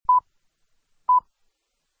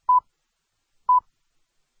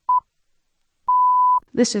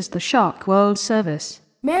This is the Shock World Service.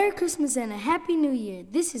 Merry Christmas and a Happy New Year.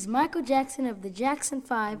 This is Michael Jackson of the Jackson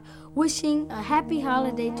 5 wishing a happy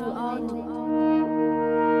holiday to all.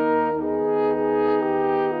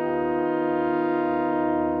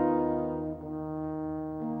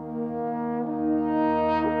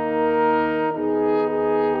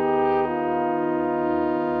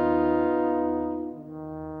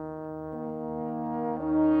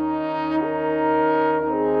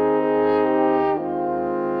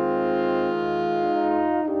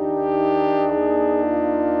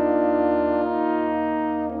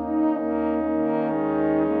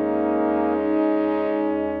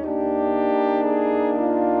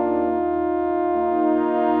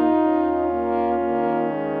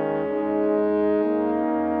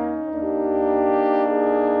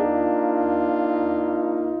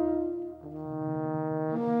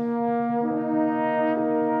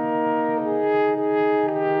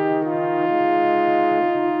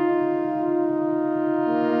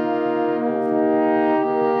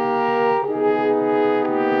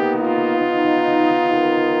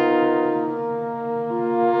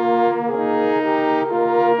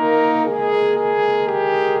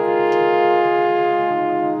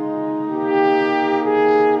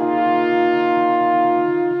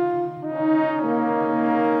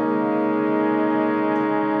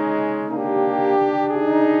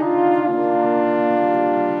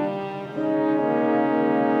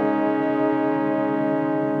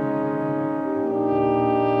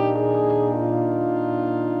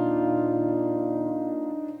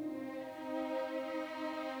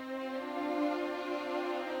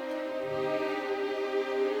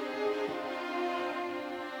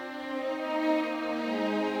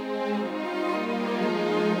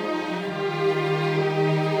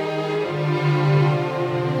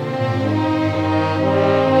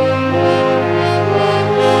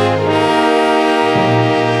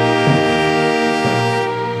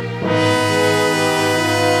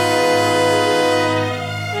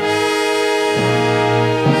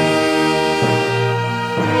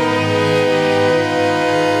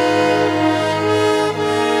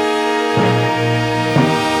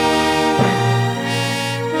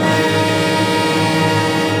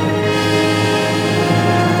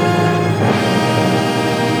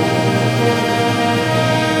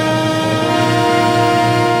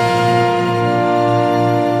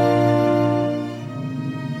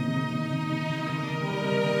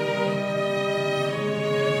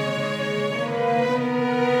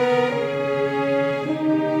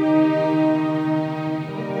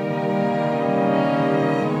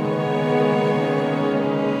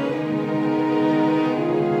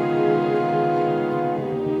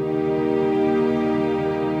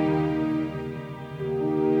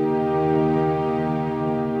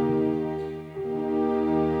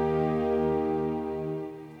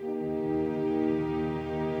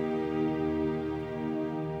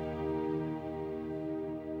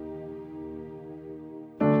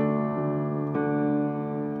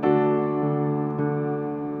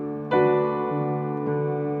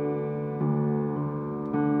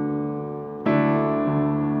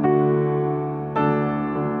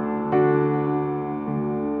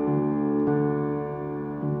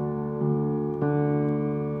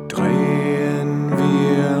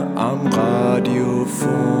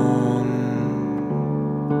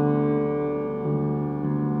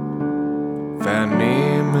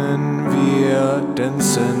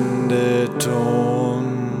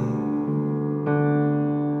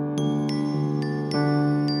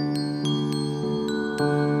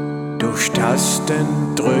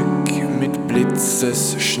 Tastendrück mit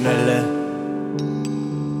Blitzesschnelle.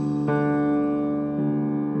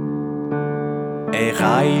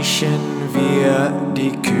 Erreichen wir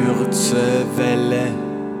die Kürzewelle.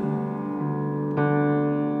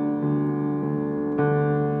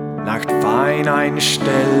 Nach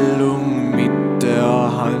Feineinstellung mit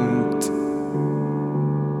der Hand.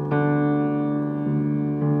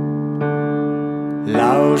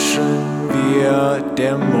 Lauschen wir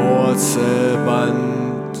der Morseband.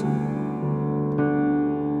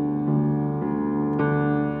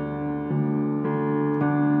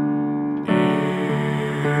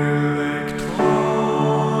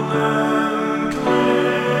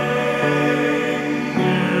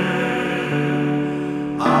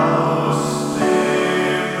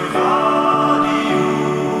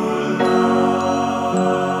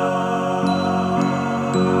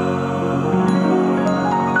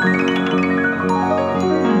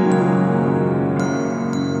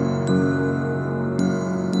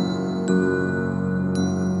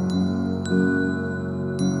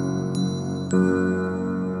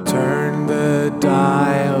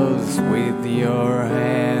 Dials walls with your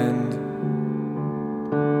hand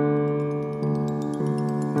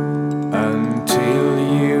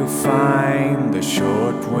until you find the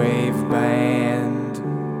shortwave band.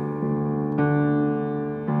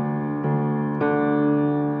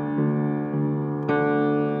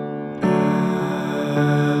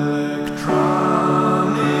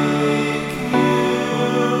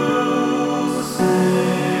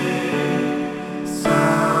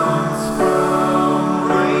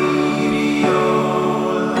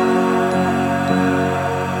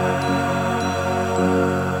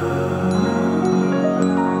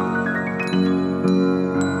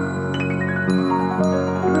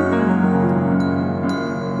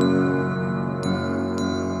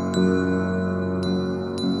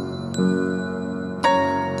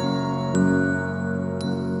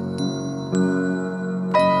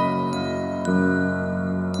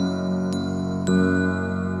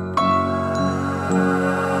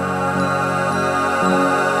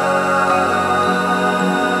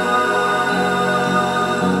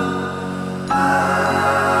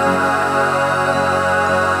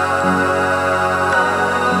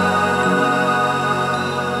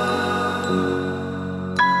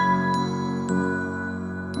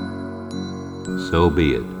 So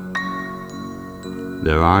be it.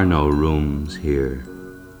 There are no rooms here.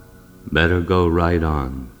 Better go right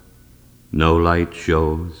on. No light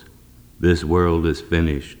shows. This world is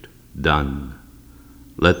finished, done.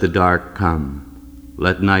 Let the dark come.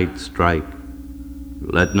 Let night strike.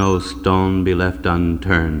 Let no stone be left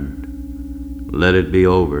unturned. Let it be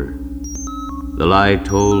over. The lie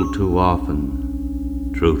told too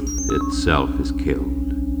often. Truth itself is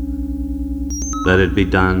killed. Let it be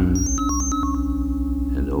done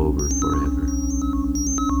and over forever.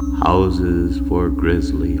 Houses for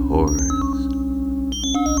grisly horrors,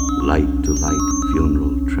 light to light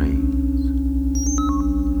funeral trains.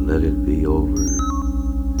 Let it be over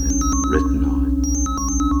and written on.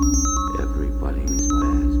 Everybody's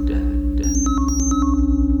dead, dead.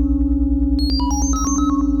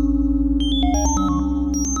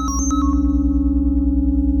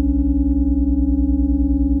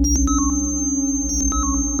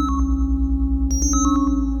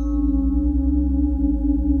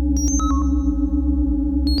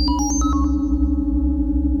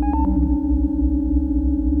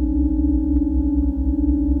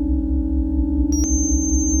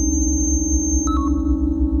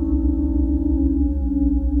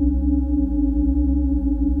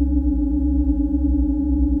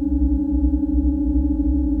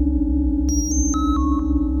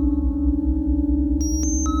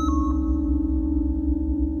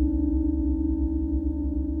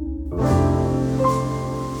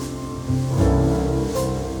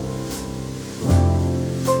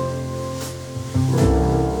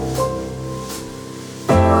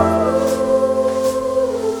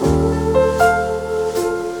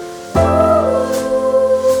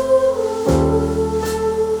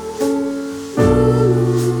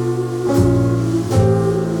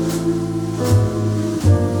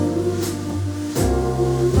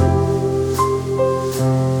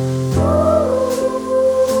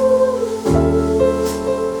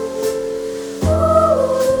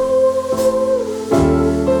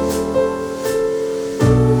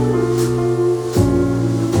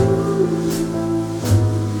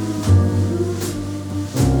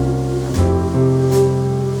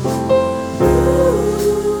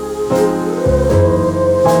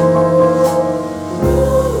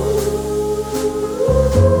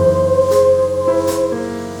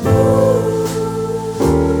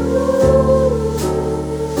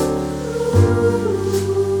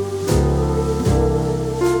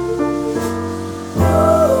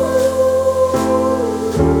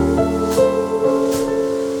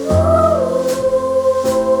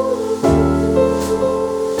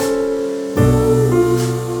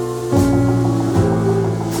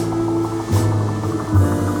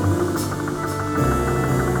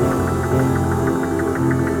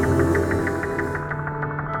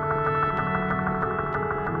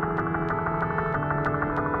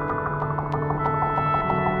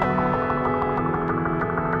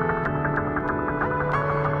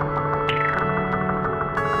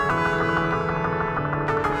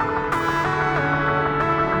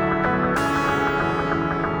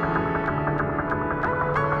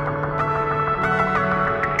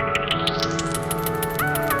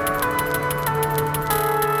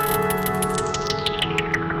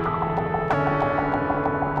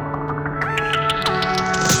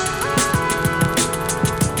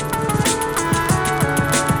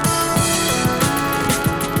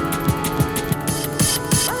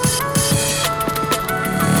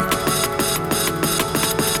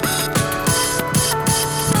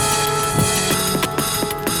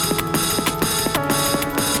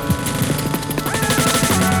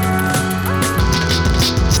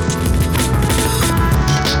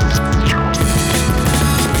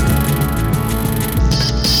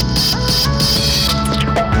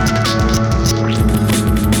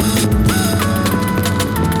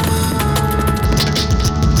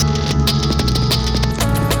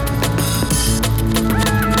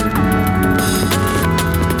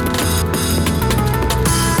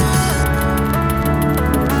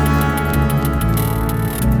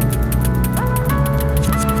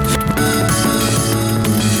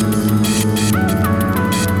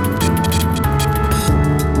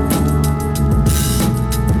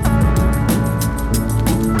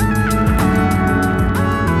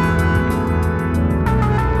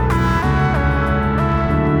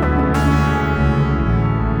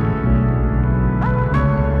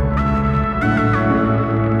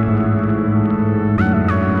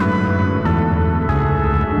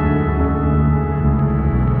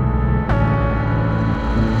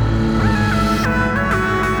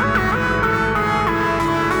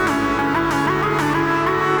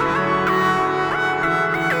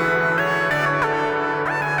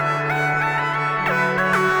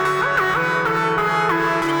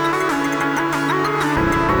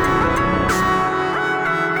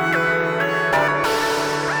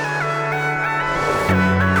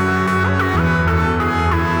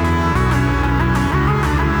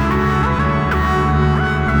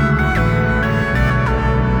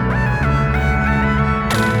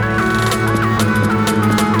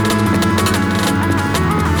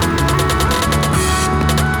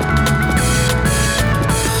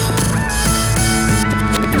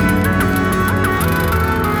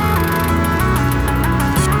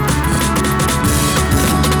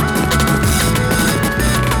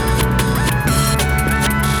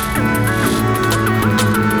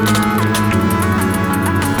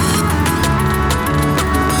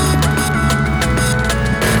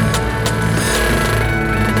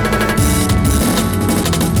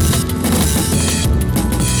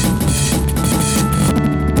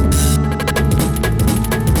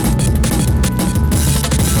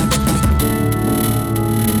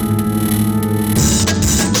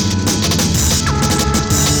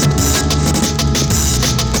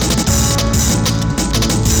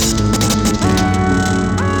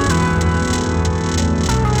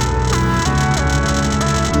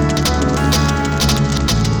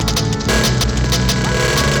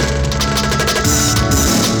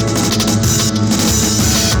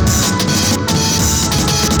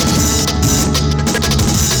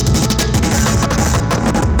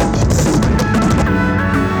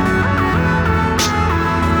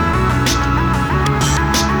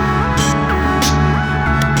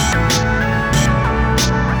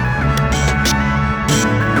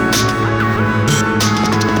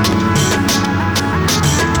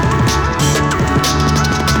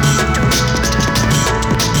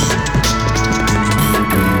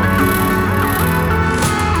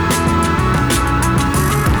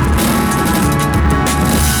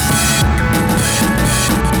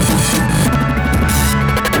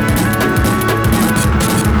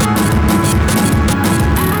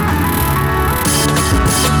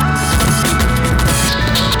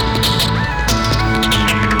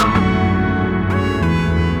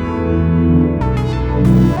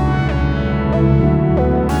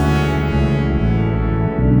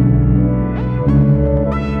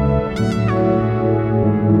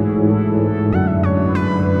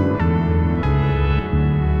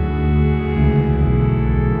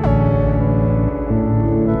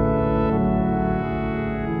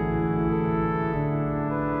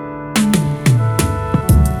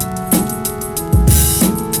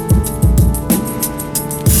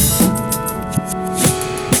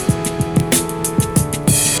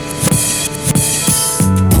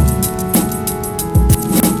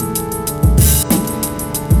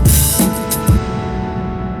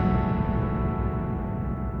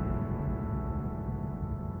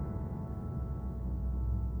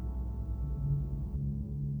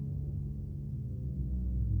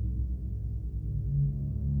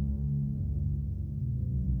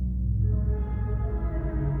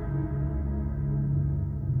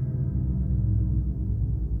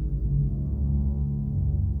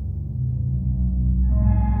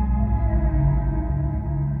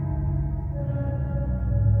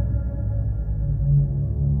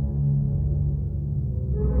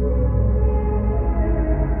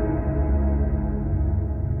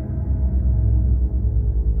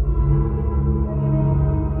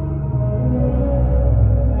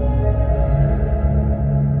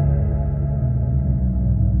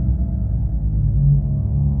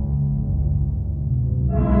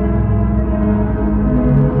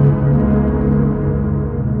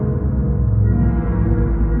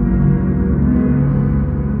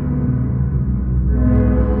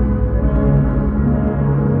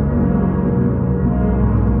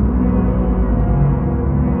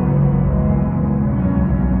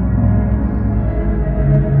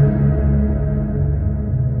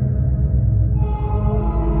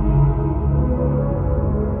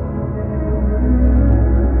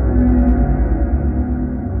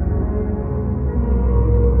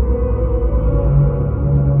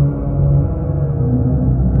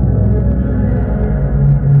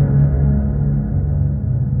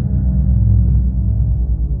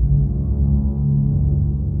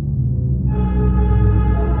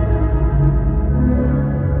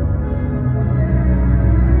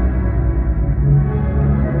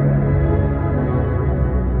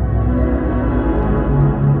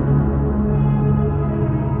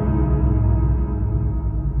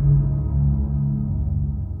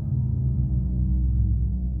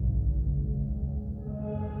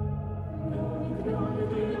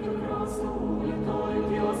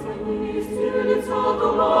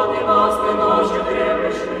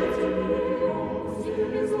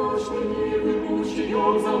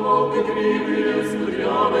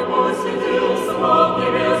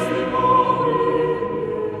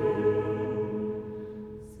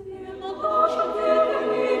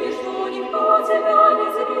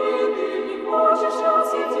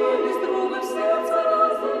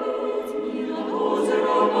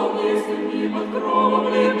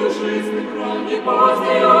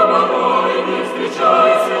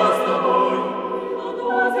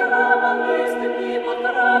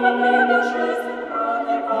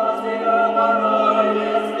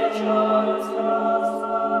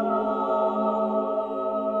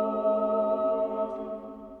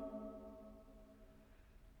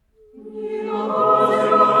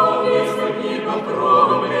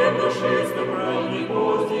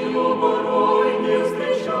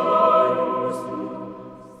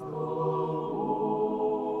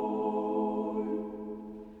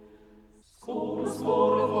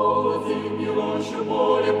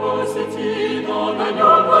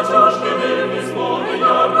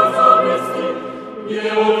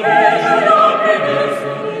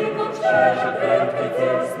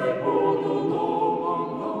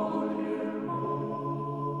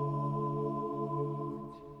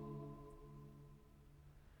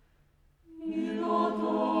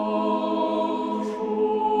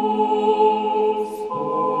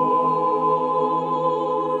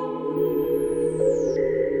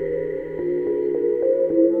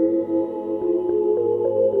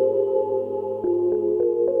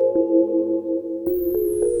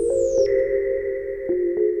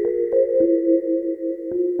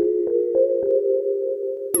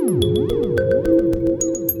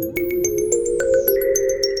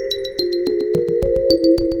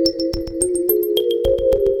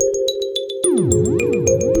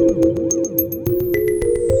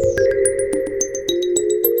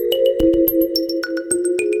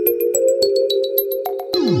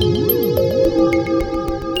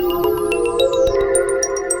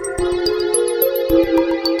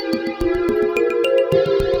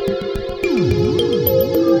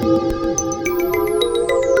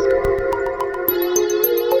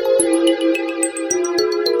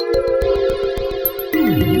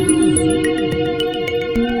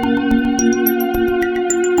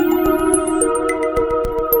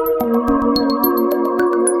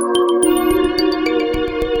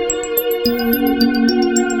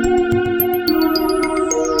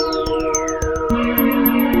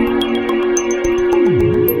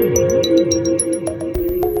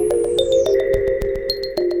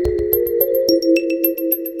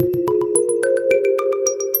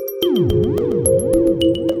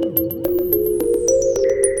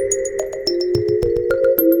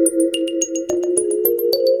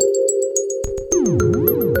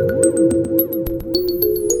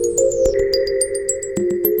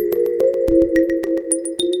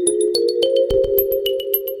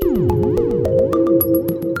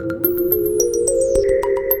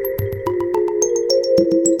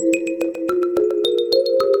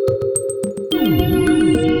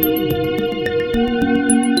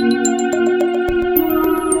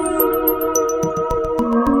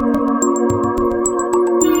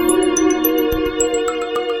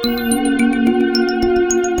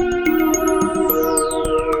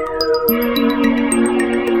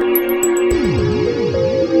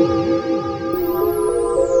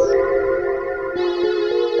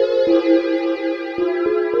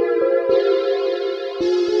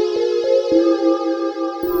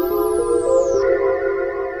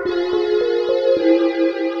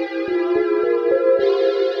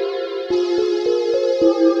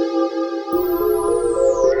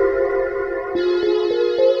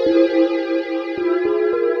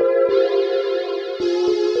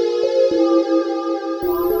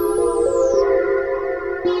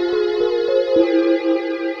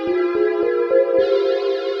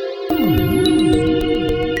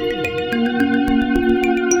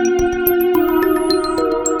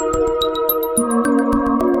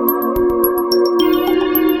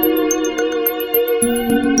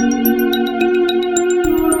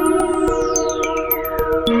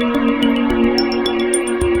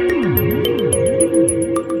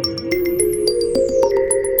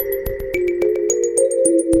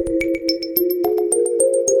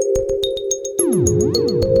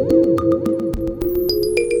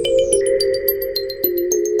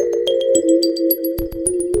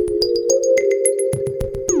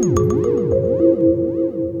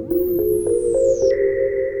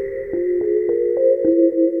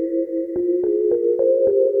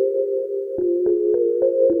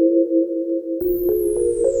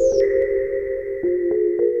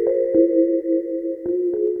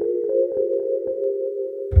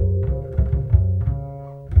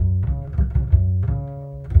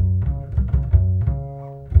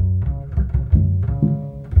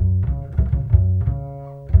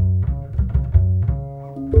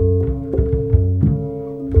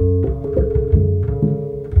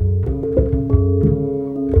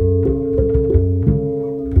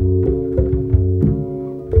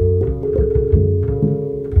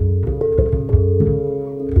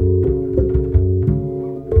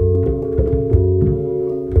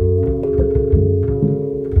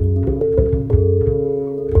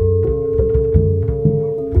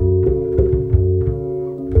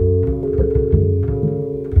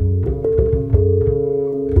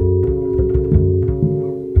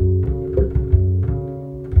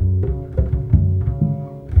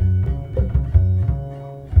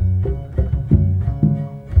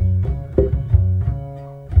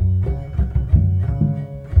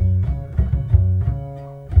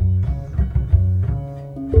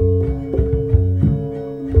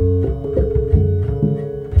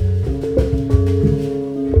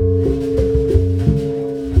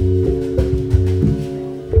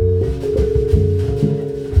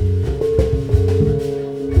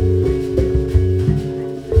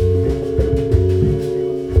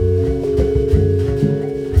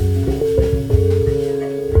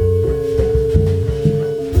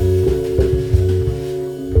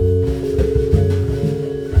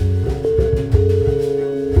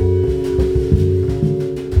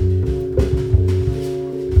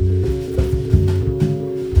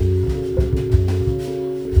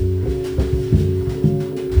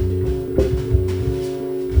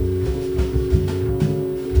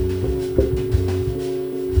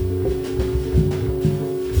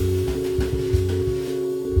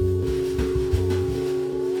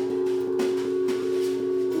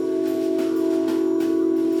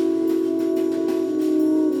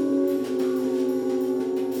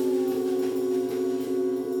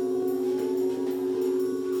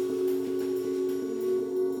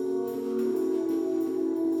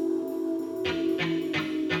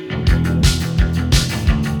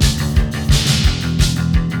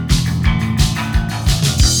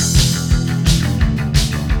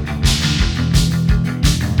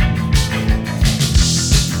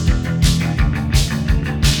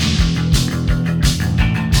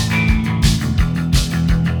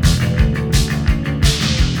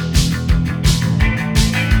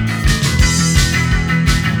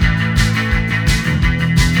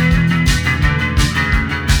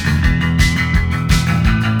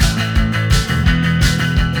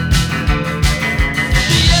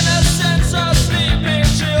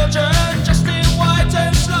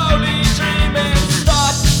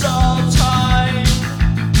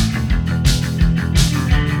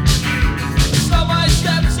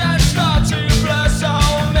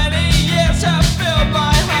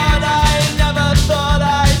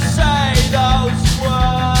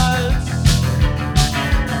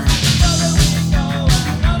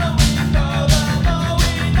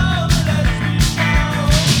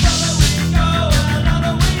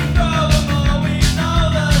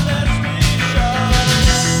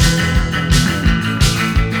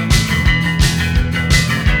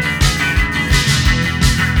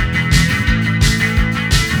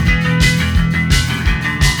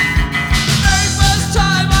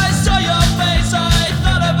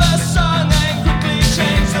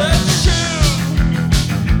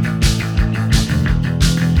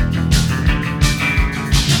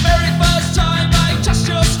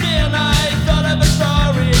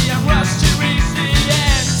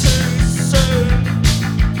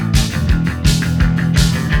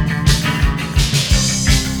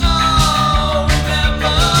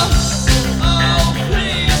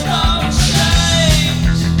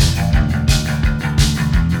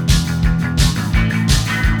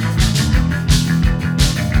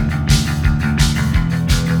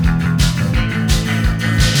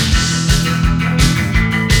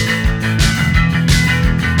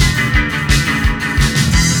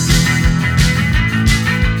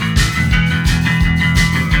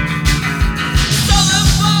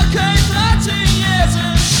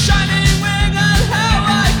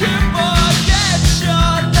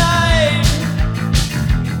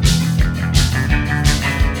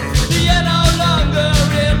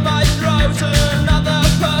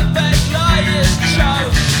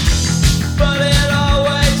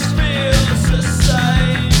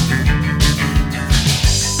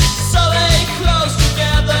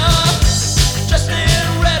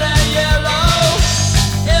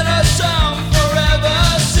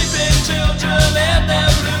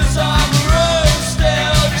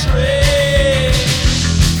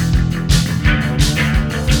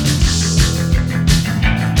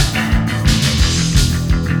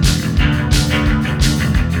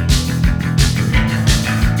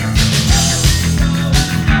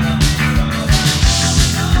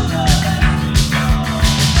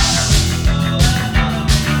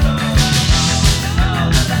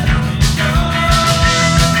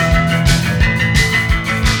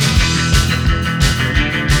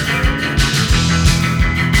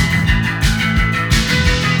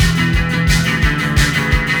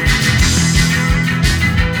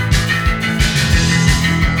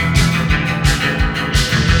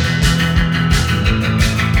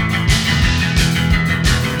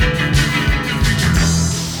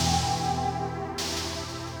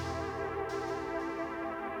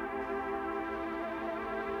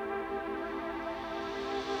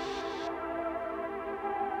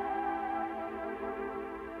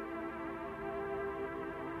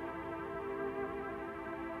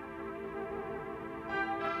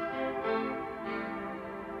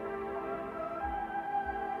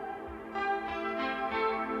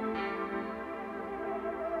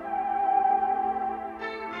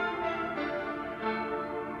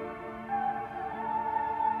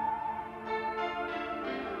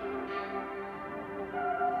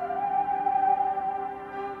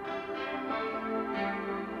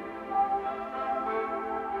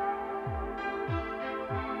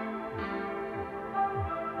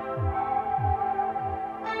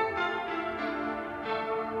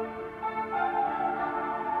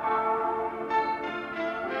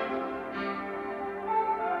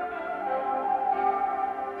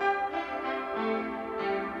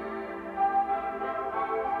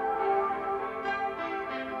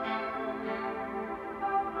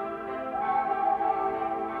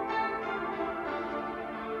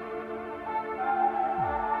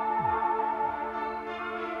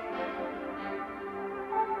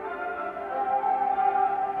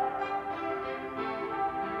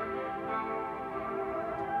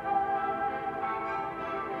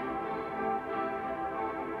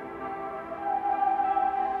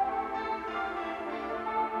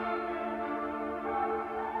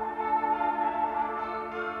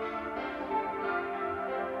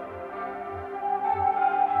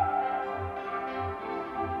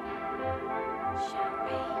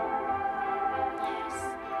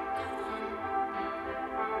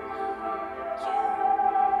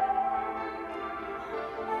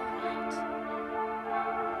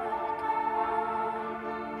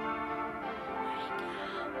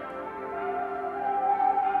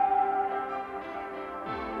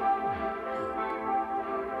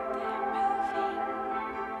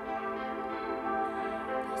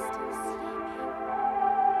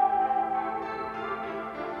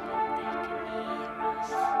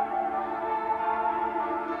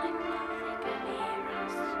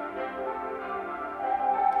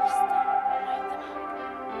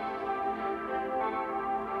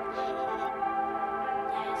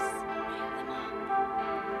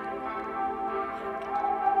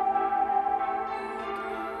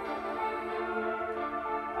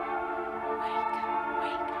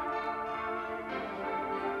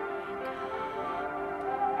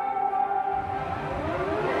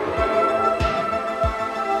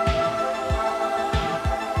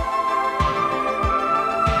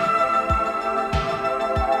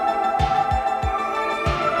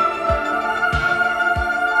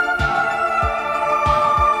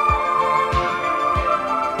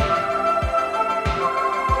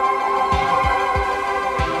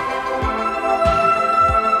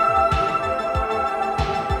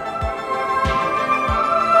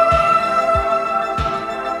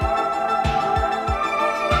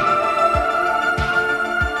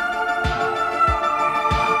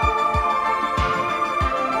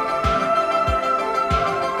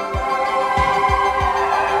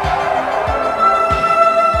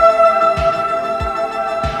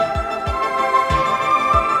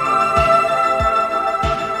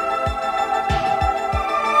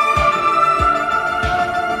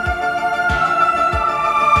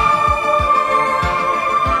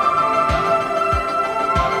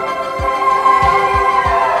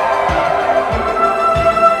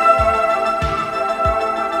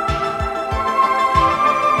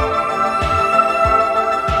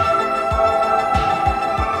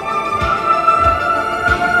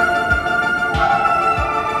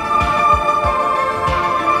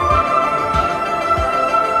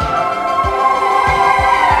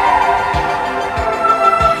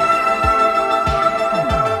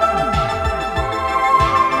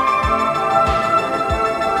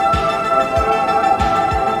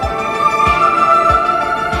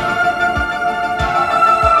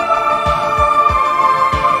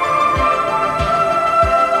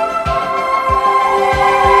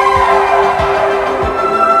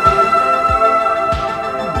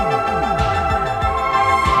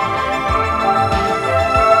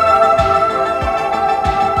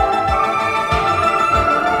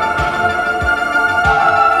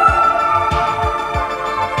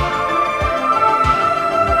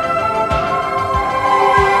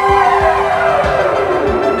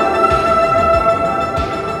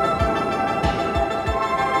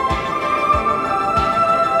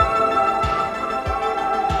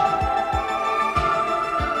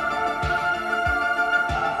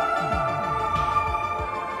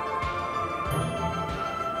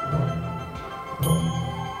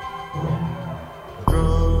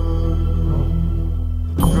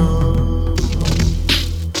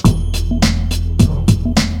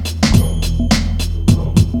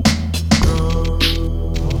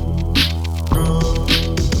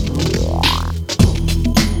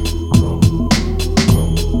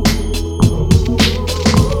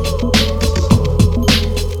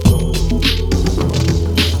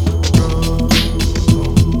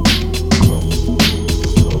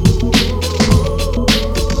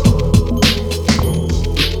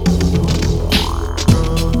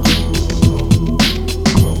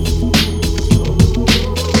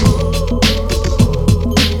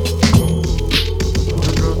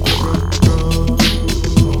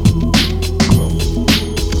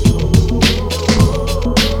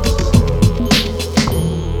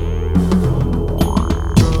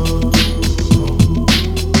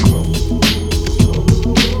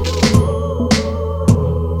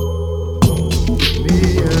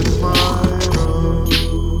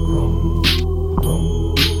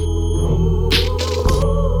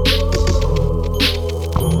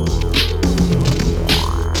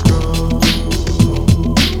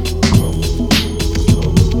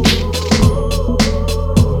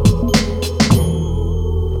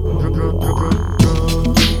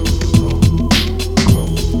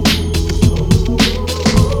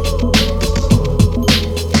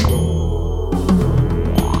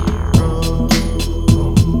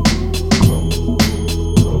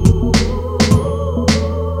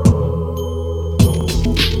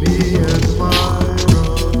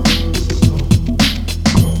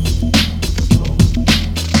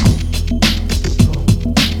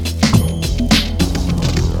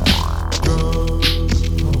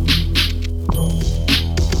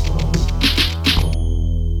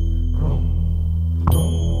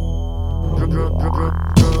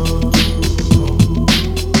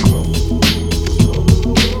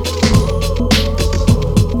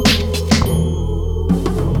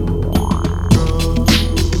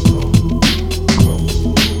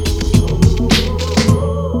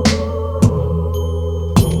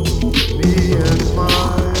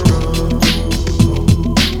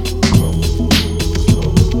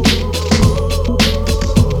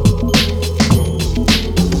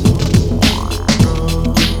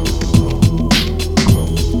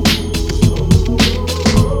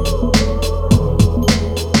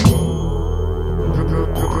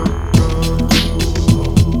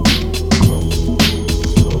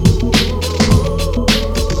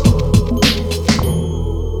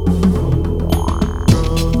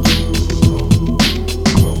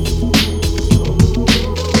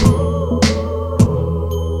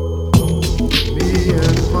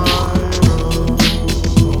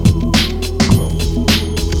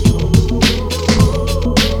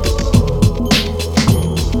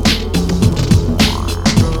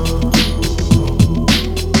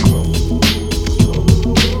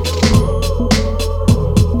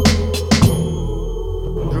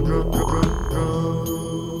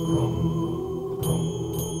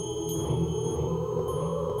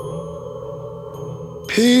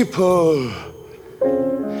 People.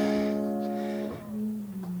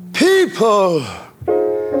 People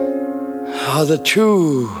are the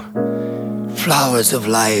true flowers of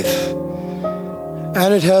life.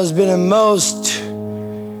 And it has been a most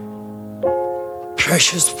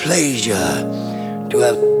precious pleasure to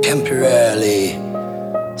have temporarily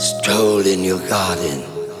strolled in your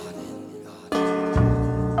garden.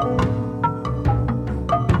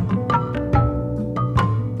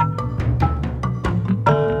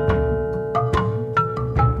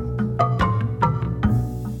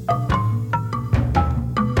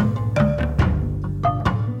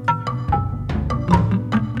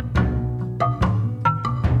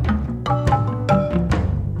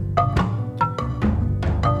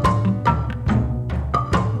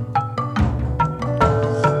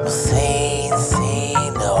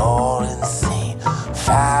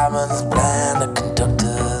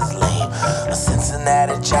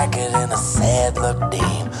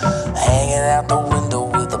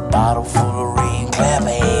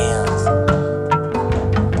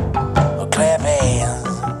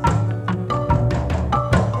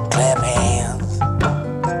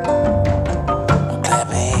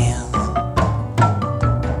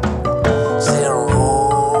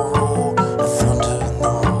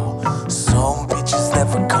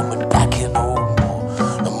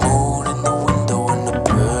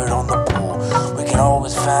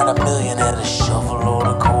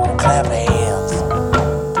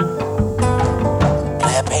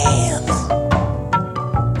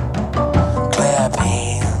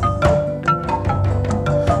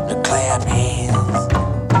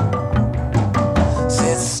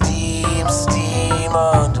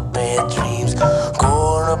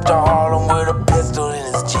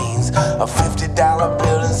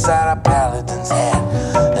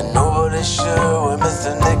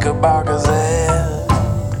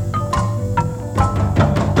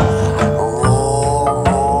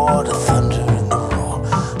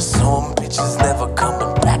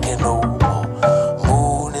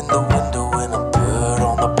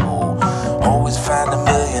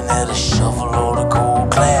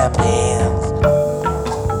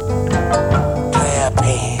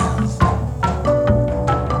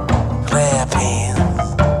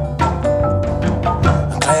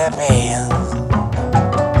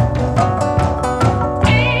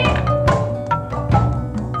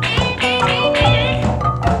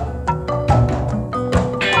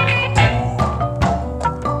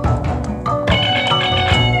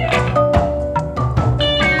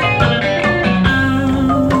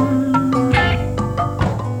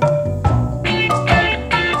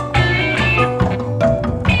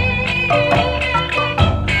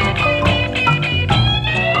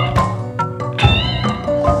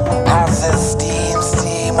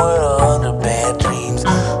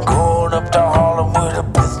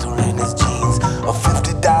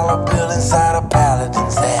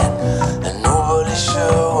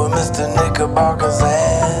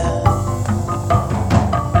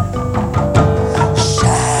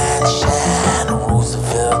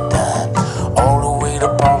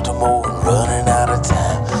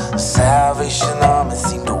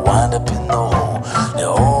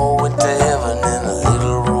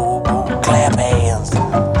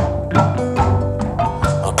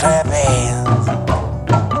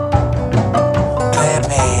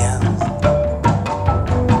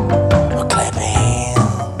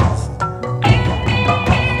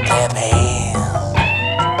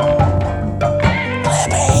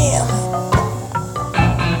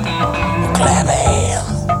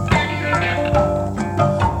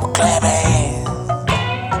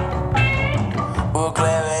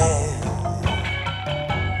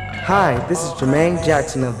 Hi, this is Jermaine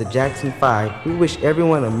Jackson of the Jackson 5. We wish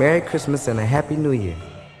everyone a Merry Christmas and a Happy New Year.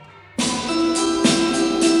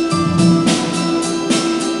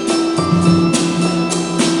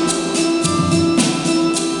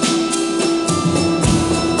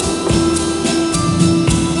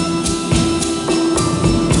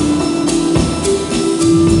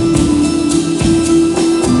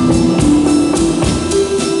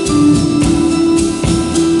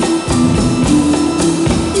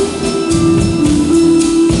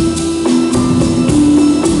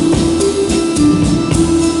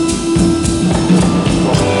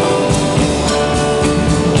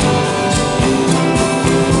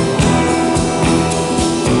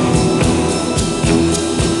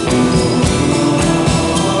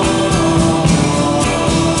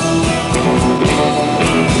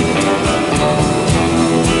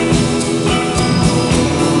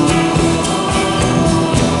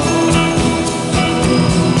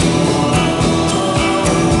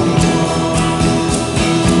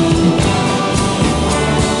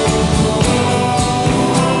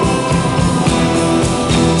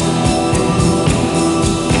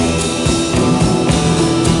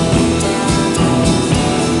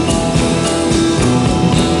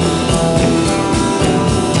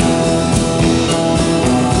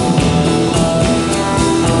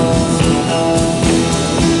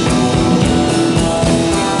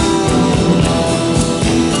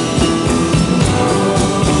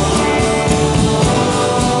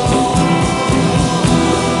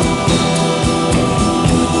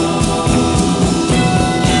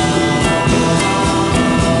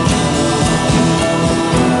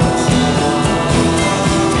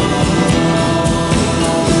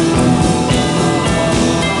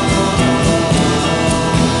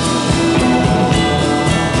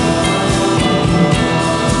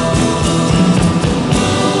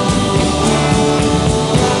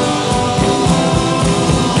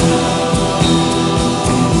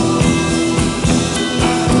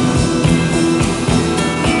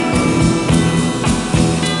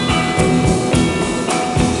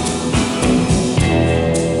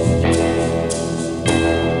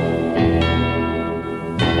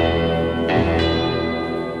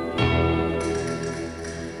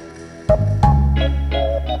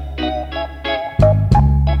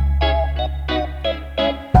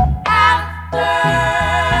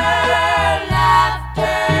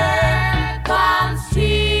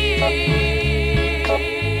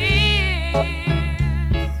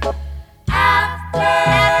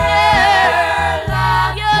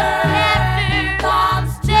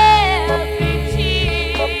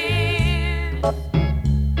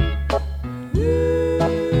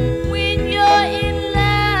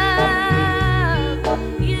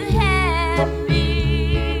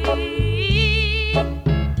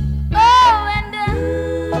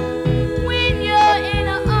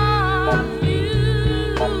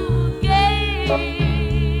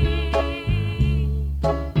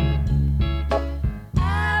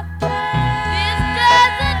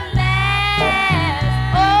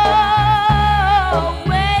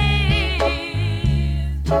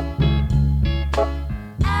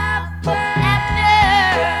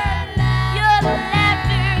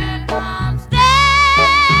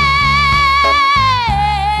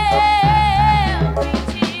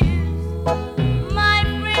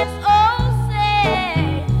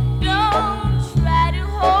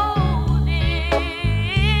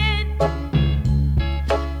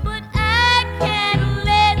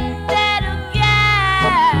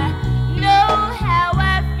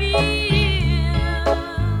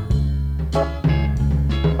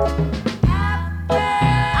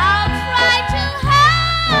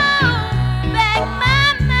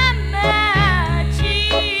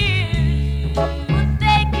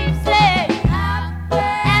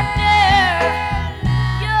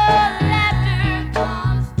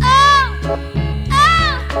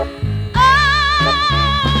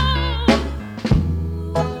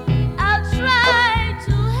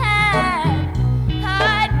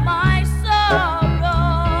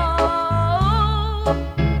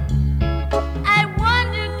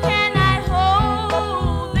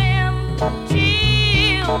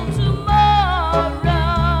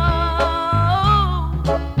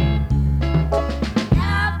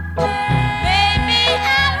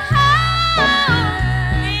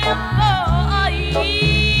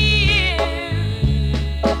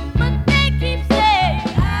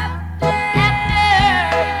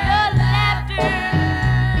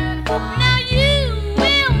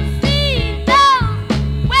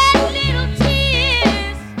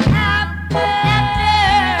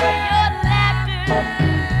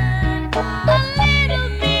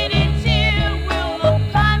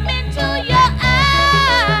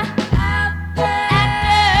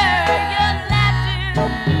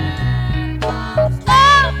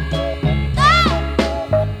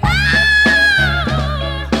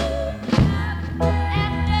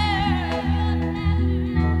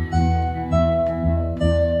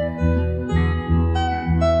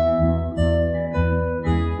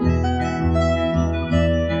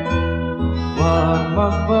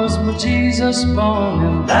 Jesus born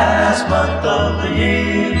in last month of the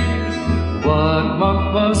year? What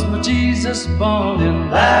month was my Jesus born in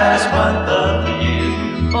last month of the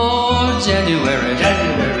year? Oh, January,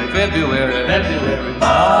 January, February, February,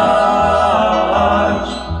 March,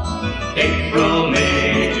 April,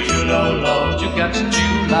 May, June, oh Lord, you got your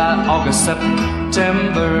July, August,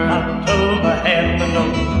 September, October, and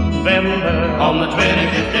November. On the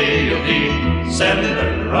 25th day of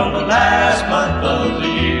December, on the last month of the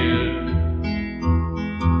year.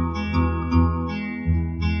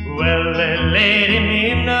 Well, they laid him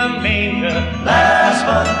in a manger last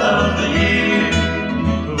month of the year.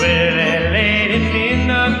 Well, they laid him in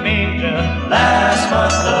a manger last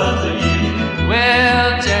month of the year.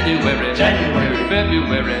 Well, January, January,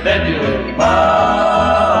 February, February,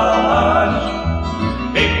 March,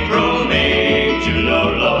 April, May, June,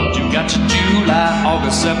 oh Lord, you got your July,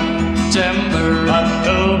 August, September,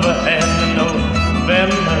 October, and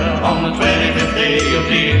November. On the 25th day of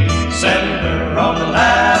December, on the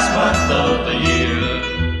last month of the year.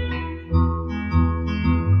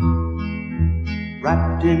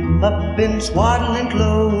 Wrapped him up in swaddling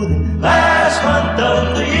clothing last month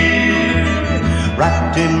of the year.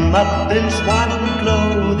 Wrapped him up in swaddling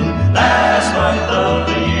clothing last month of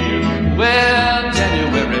the year. Well,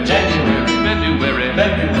 January, January, February,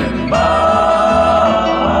 February,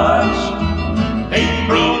 March,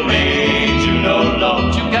 April, May, June, oh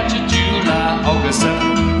Lord, you got your July, August,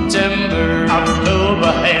 September,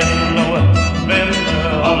 October, and November.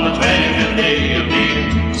 On the 25th day of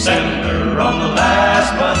December, on the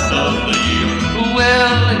last month of the year.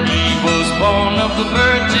 Well, he was born of the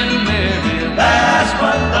Virgin Mary last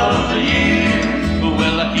month of the year.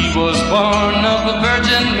 Well, he was born of the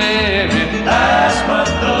Virgin Mary last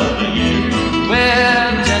month of the year.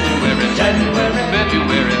 Well, January, January,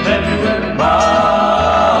 February, February,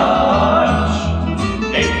 March,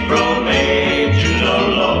 April, May, June, oh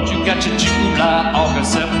Lord, you got your July,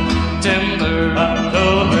 August, September,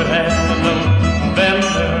 October, and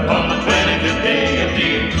November. On the 25th day of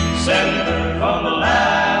December, on the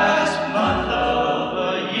last month of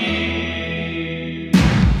the year.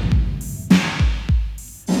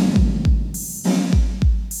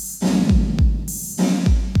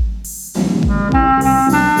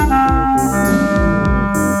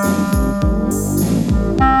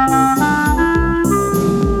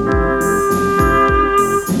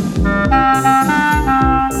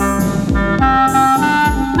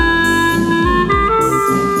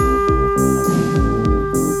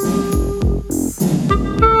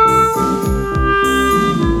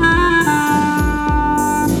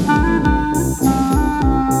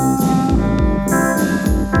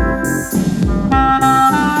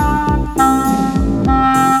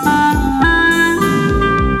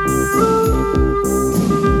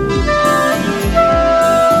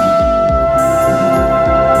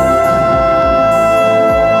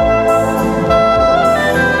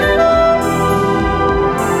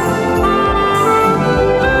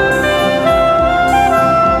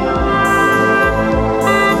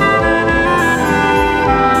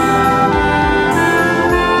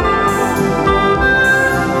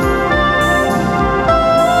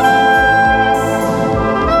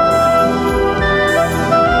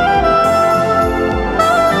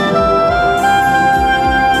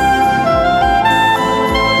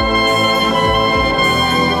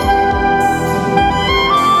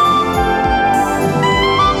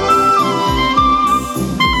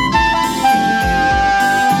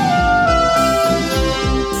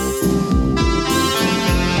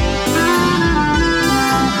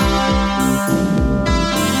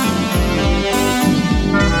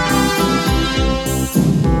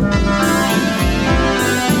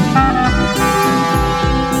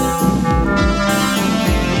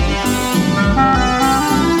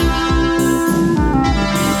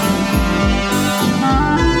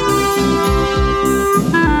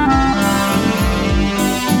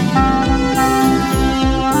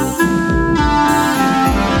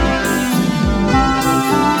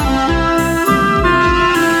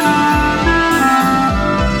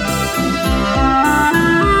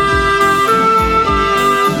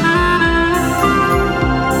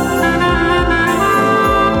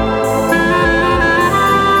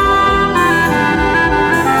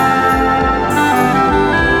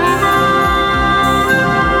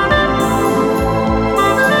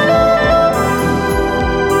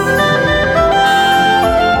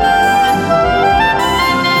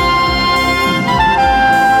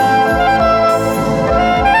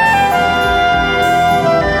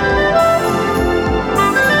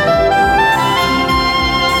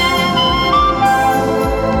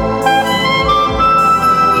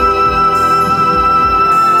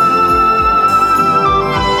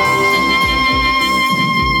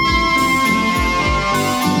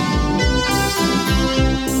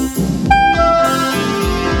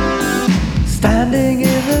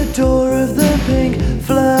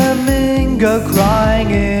 go crying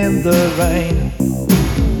in the rain.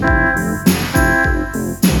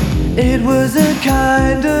 It was a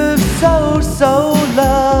kind of so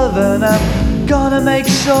love, and I'm gonna make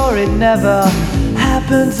sure it never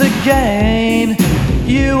happens again.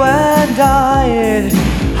 You and I, it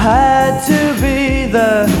had to be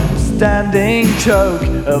the standing joke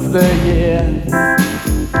of the year.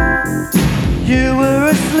 You were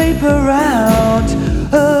asleep around,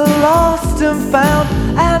 lost and found,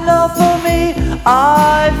 and not for me,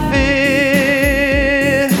 I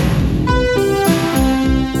fear.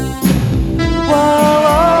 Whoa,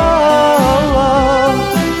 whoa, whoa.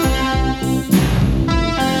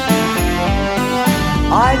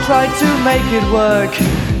 I tried to make it work,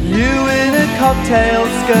 you in a cocktail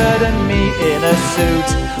skirt and me in a suit.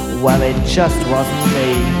 Well, it just wasn't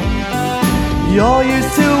me. You're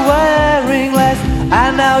used to wearing less,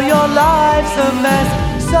 and now your life's a mess.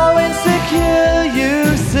 So insecure,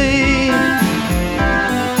 you see.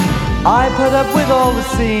 I put up with all the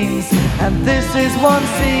scenes, and this is one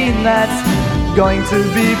scene that's going to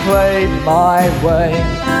be played my way.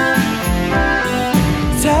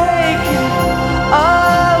 Take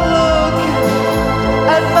a look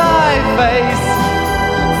at my face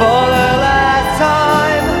for the last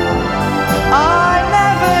time. I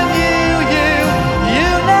never knew you, you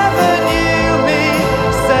never knew me.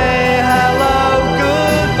 Say hello,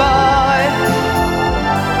 goodbye.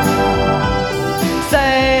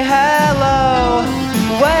 Say hello,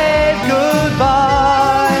 wave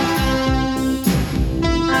goodbye.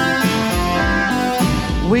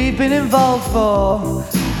 We've been involved for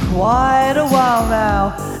quite a while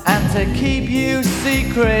now, and to keep you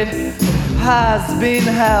secret has been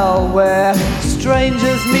hell. We're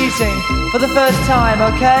strangers meeting for the first time,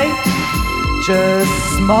 okay? Just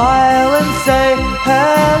smile and say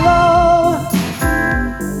hello.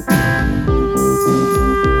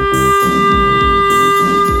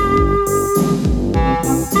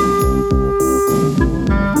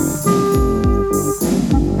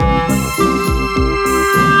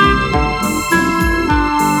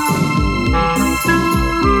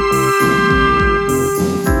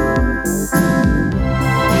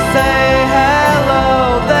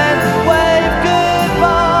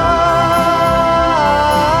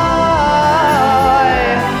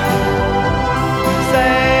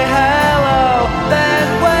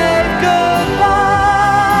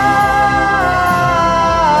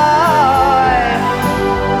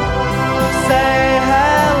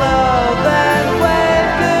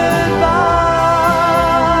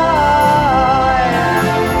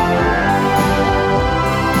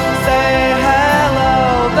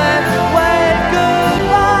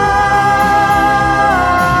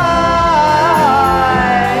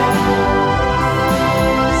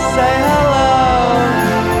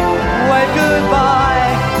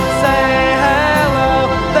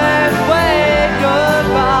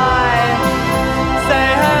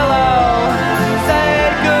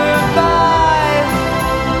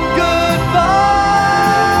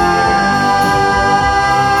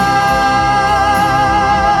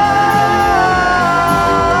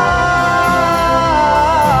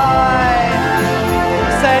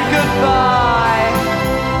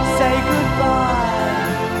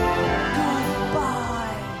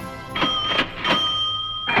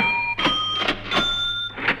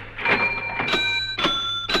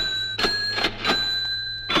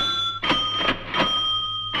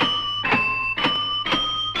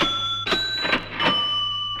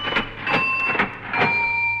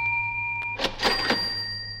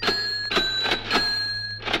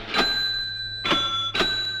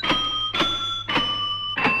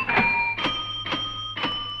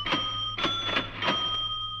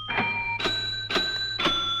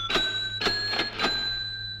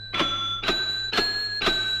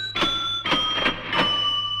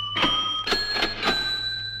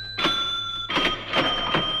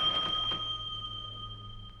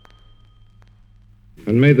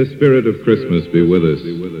 And may the spirit of Christmas be with us,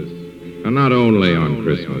 and not only on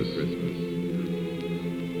Christmas.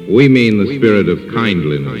 We mean the spirit of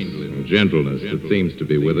kindliness and gentleness that seems to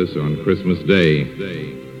be with us on Christmas Day.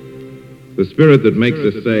 The spirit that makes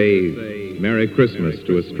us say Merry Christmas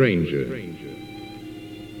to a stranger,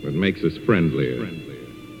 that makes us friendlier.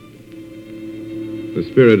 The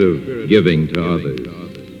spirit of giving to others.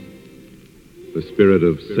 The spirit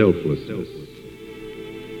of selflessness.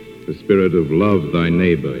 The spirit of love thy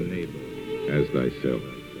neighbor as thyself.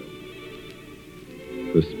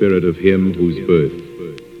 The spirit of him whose birth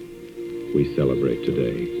we celebrate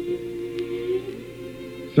today.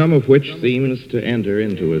 Some of which seems to enter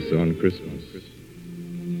into us on Christmas.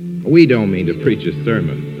 We don't mean to preach a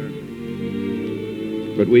sermon.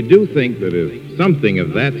 But we do think that if something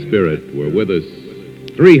of that spirit were with us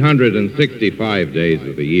 365 days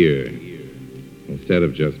of the year, instead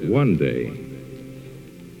of just one day,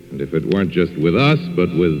 and if it weren't just with us, but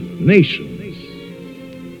with nations,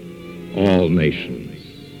 all nations,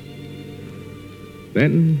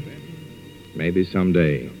 then maybe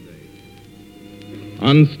someday,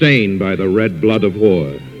 unstained by the red blood of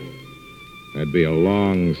war, there'd be a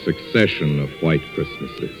long succession of white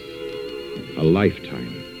Christmases, a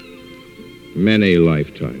lifetime, many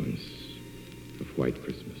lifetimes of white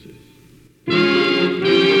Christmases.